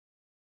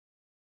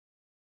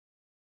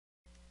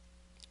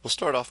We'll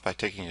start off by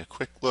taking a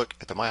quick look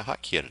at the Maya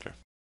Hotkey Editor.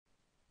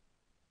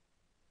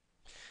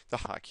 The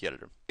Hotkey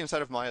Editor.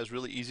 Inside of Maya is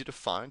really easy to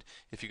find.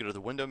 If you go to the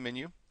Window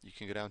menu, you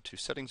can go down to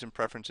Settings and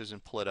Preferences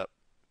and pull it up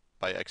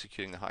by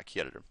executing the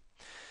Hotkey Editor.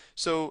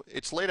 So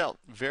it's laid out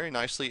very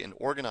nicely and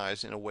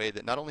organized in a way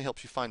that not only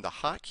helps you find the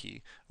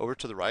hotkey. Over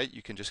to the right,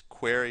 you can just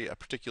query a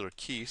particular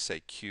key, say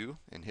Q,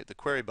 and hit the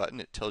query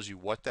button. It tells you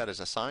what that is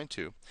assigned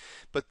to.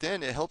 But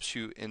then it helps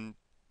you in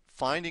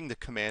finding the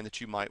command that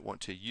you might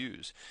want to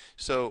use.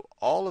 So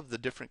all of the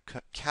different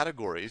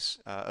categories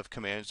of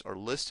commands are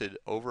listed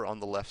over on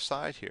the left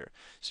side here.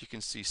 So you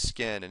can see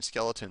skin and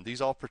skeleton.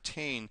 These all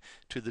pertain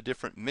to the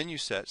different menu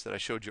sets that I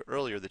showed you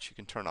earlier that you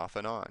can turn off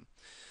and on.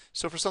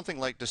 So for something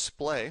like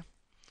display,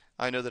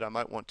 I know that I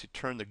might want to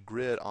turn the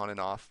grid on and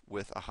off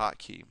with a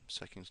hotkey.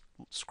 So I can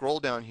scroll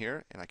down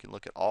here and I can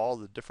look at all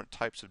the different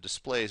types of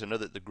displays. I know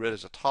that the grid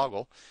is a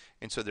toggle,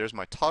 and so there's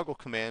my toggle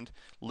command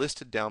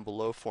listed down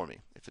below for me.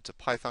 If it's a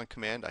Python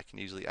command, I can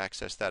easily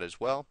access that as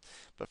well.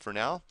 But for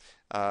now,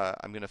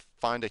 I'm going to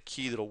find a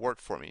key that'll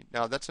work for me.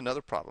 Now that's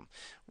another problem.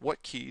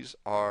 What keys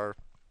are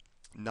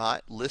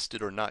not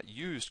listed or not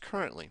used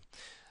currently?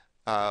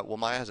 Well,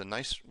 Maya has a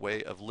nice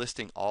way of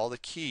listing all the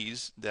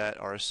keys that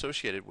are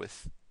associated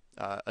with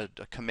a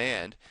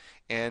command,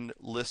 and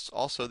lists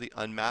also the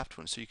unmapped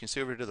ones. So you can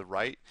see over to the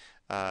right,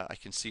 I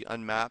can see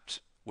unmapped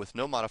with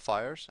no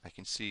modifiers. I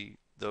can see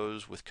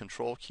those with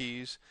control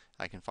keys.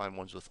 I can find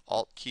ones with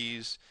alt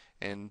keys,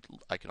 and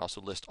I can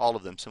also list all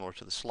of them similar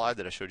to the slide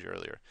that I showed you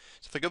earlier.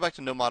 So if I go back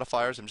to no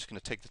modifiers, I'm just going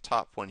to take the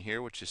top one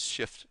here, which is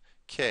Shift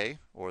K,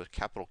 or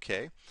capital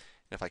K.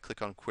 And if I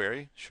click on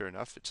query, sure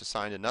enough, it's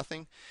assigned to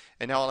nothing.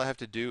 And now all I have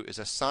to do is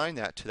assign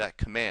that to that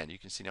command. You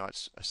can see now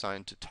it's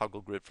assigned to toggle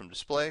grid from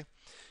display.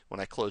 When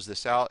I close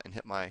this out and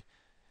hit my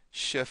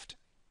Shift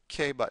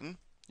K button,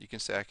 you can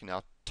say I can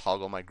now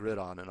toggle my grid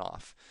on and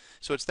off.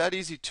 So it's that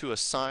easy to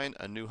assign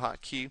a new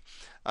hotkey.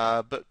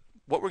 But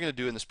what we're going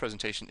to do in this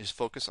presentation is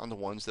focus on the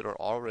ones that are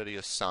already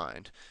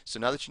assigned. So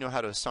now that you know how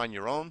to assign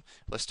your own,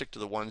 let's stick to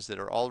the ones that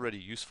are already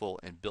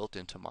useful and built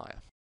into Maya.